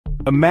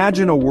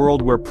Imagine a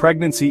world where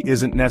pregnancy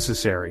isn't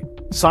necessary.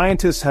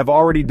 Scientists have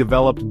already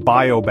developed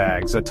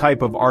biobags, a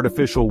type of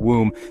artificial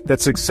womb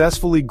that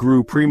successfully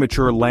grew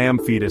premature lamb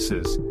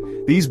fetuses.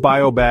 These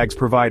biobags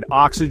provide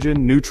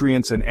oxygen,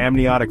 nutrients, and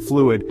amniotic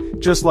fluid,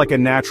 just like a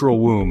natural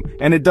womb,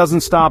 and it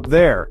doesn't stop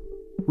there.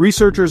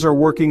 Researchers are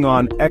working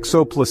on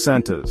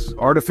exo-placentas,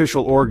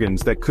 artificial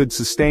organs that could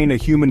sustain a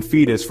human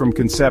fetus from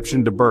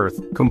conception to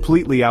birth,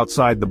 completely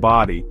outside the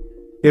body.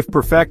 If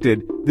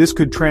perfected, this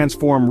could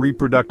transform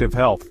reproductive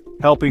health,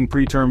 helping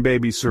preterm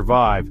babies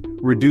survive,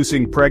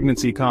 reducing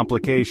pregnancy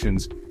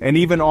complications, and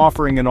even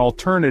offering an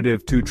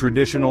alternative to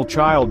traditional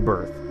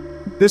childbirth.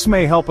 This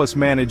may help us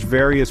manage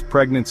various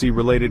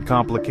pregnancy-related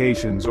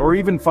complications or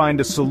even find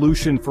a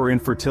solution for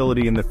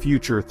infertility in the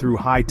future through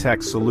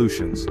high-tech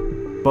solutions.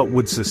 But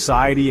would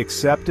society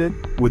accept it?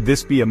 Would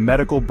this be a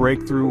medical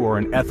breakthrough or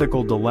an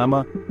ethical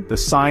dilemma? The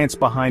science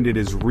behind it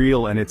is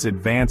real and it's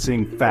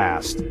advancing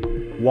fast.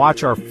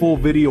 Watch our full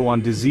video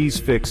on Disease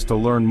Fix to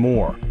learn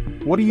more.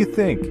 What do you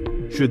think?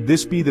 Should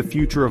this be the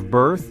future of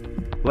birth?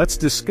 Let's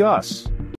discuss.